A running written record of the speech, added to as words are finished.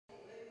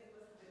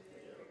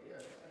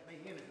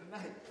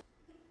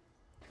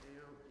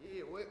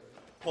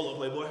Hold up,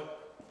 Playboy.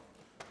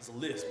 It's a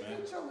list, man.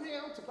 Get your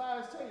hand on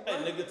Tabius Tate.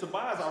 Hey, nigga,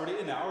 Tabius already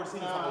in there. I already seen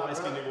him from the light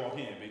skin nigga walk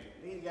in, big.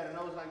 He got a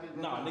nose like this.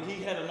 Nah, nigga,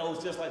 he had a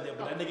nose just like that,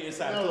 but that nigga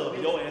inside the club,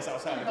 your ass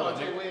outside the club,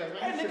 nigga.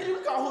 Hey, nigga, you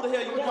can call who the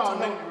hell you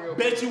want to, nigga.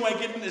 Bet you ain't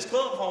getting in this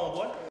club,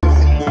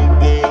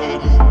 homeboy.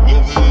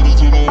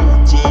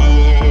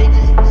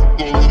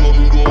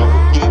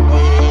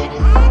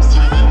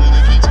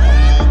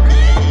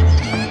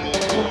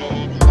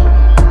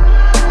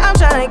 I'm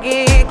trying to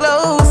get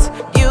close.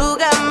 You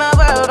got my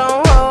world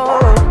on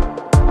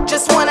hold.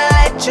 Just wanna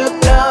let you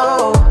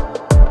know,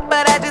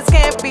 but I just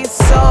can't be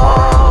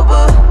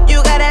sober. You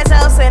got that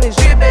sauce and it's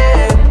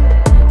dripping.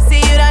 See,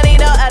 you don't need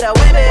no other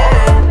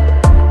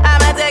women.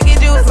 I'ma take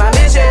it, you, it's my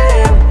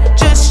mission.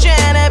 Just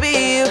trying to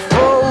be a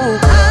fool.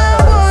 I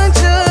want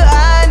you,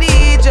 I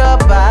need your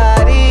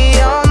body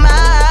on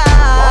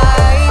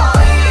mine.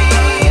 Oh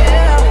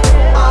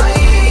yeah, oh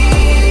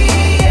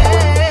yeah.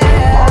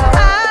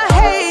 I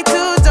hate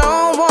to,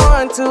 don't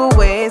want to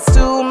waste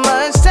too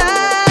much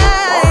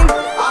time.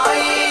 Oh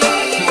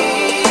yeah,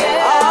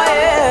 oh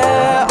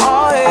yeah,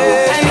 oh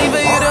yeah. I need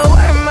for you to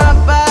work my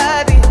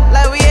body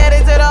like we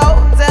headed to the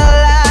hotel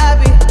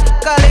lobby.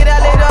 Call it a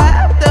little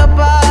after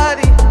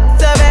party.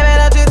 So baby,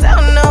 don't you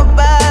tell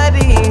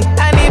nobody.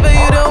 I need for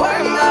you to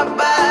work my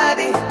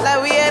body like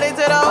we headed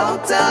to the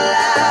hotel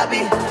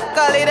lobby.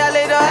 Call it a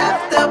little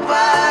after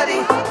party.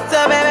 So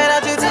baby,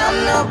 don't you tell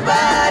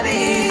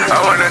nobody. I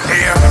wanna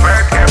see you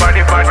work your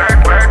body for me,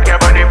 work your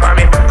body for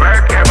me,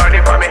 work your body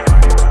for me.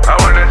 I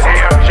wanna see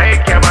you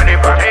shake your body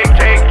for me,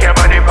 shake your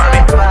body for me.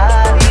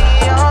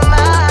 Body on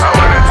mine. I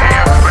wanna see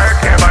you work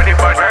your body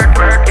for me,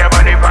 work your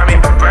body for me,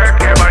 work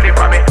your body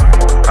for me.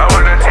 I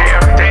wanna see you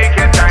take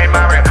your time,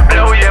 Mary,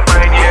 blow your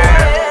mind,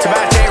 yeah.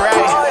 Tabius Tate, right?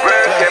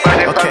 Work your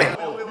body for me.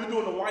 Oh, you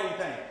doing the whitey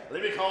thing.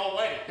 Let me call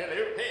Whitey.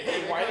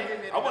 Hey,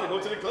 Whitey. I want to go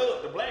to the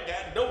club. The black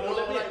guy, the dope one,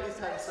 let me in.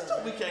 So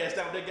we cast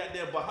out that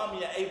goddamn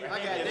Bahamian Abraham. I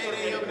got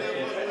Day up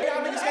there.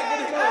 Y'all niggas can't get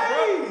in the club, bro.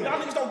 Y'all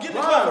niggas don't get in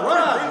the club for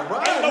free, bro.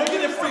 Ain't no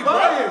get in free, bro.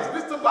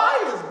 This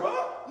Tabius, bro.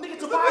 Nigga,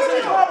 Tabius in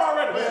the club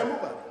already, Man, man.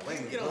 move out the way,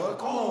 bro.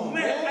 Come Oh, on,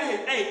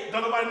 man. Hey,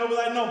 don't nobody know me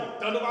like know me.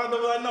 Don't nobody know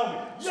me like know me.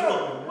 Yo,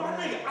 my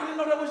nigga, I didn't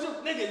know that was you.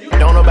 Nigga, you.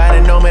 Don't nobody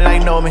know me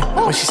like know me.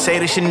 When she say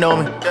that she know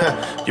me,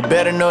 you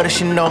better know that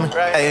she know me.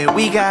 Hey,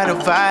 we got a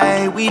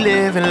vibe, we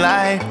living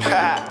life.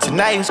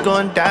 Tonight it's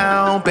going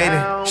down, baby.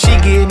 She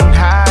getting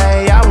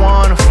high, I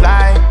wanna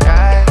fly.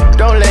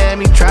 Don't let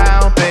me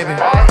drown, baby.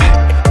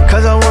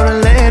 Cause I wanna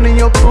land in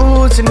your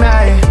pool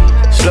tonight.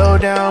 Slow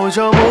down with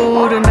your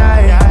mood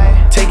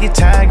tonight. Take your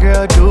time,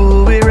 girl,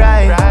 do it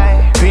right.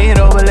 Bend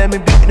over, let me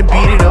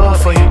beat it up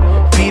for you.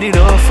 Beat it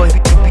up for you,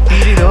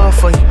 beat it up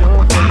for you.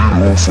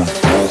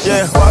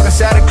 Yeah, walk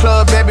inside the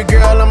club, baby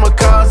girl, I'ma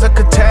cause a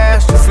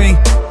catastrophe.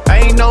 I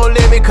ain't no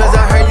limit, cause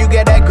I heard you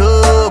got that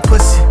good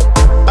pussy.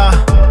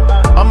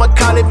 I'ma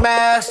call it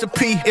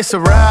masterpiece, it's a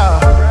row.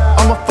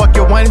 I'ma fuck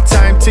you one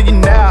time till you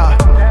now.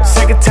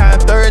 Second time,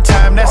 third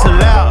time, that's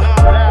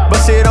allowed.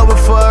 Bust it over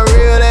for a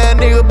real ass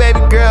nigga, baby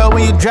girl.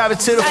 When you drop it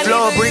to the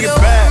floor, bring it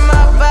back.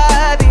 My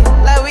body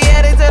like we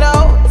headed to the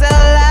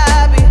hotel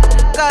lobby.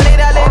 Call it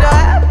a little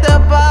after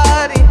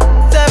party.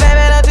 So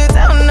baby, don't you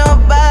tell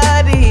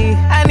nobody.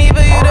 I need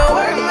for you to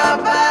work my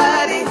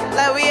body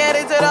like we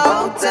headed to the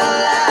hotel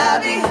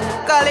lobby.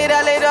 Call it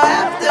a little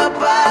after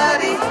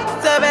party.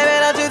 So baby,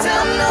 don't you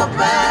tell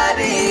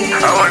nobody.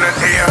 I wanna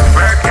see you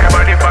work your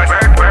body for me,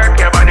 work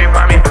your body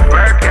for me,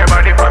 work your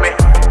body for me.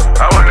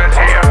 I wanna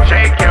see you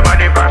shake your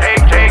body for me,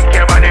 shake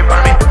your body for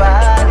me.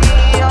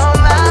 Body on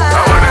mine.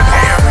 I wanna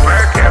see you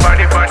work your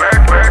body for me,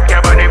 work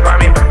your body for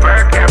me,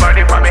 work your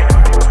body for me.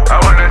 I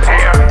wanna see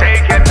you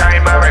take your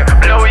time, Mary,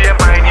 blow your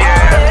mind,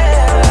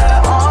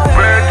 yeah.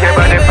 Work your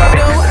body for me.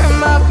 Work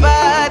my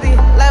body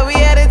like we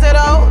headed to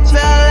the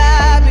hotel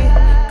lobby.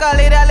 Call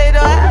it a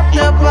little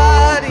after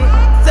party.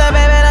 So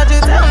baby, don't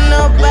you tell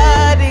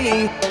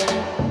nobody.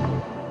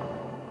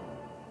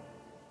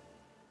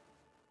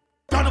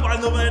 Don't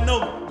nobody know me, know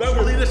me.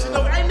 Better leave that shit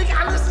know me. Hey, nigga,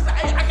 I listen to,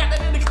 hey, I got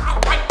that in the car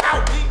right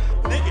now, B.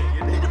 Nigga,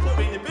 you need to put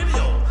me in the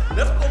video.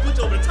 Let's go put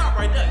you over the top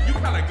right there. You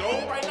kinda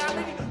gold right now,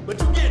 nigga, but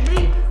you get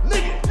me,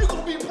 nigga, you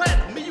gonna be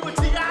platinum. Me, you and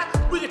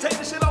T.I., we can take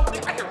this shit off,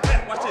 nigga. I can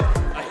rap, watch this.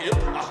 A hip,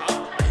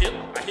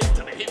 a hip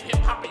to the hip, hip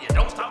hop, and you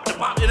don't stop at the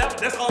pop. And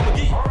that's all I'm gonna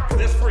give you, cause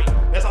that's free.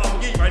 That's all I'm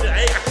gonna give you right there.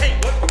 Hey, I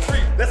can't work for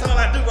free. That's all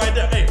I do right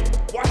there. Hey,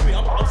 watch me,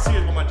 I'm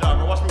serious with my job,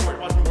 bro. Watch me work,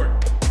 watch me work.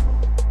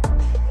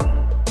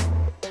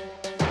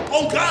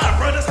 Oh, God,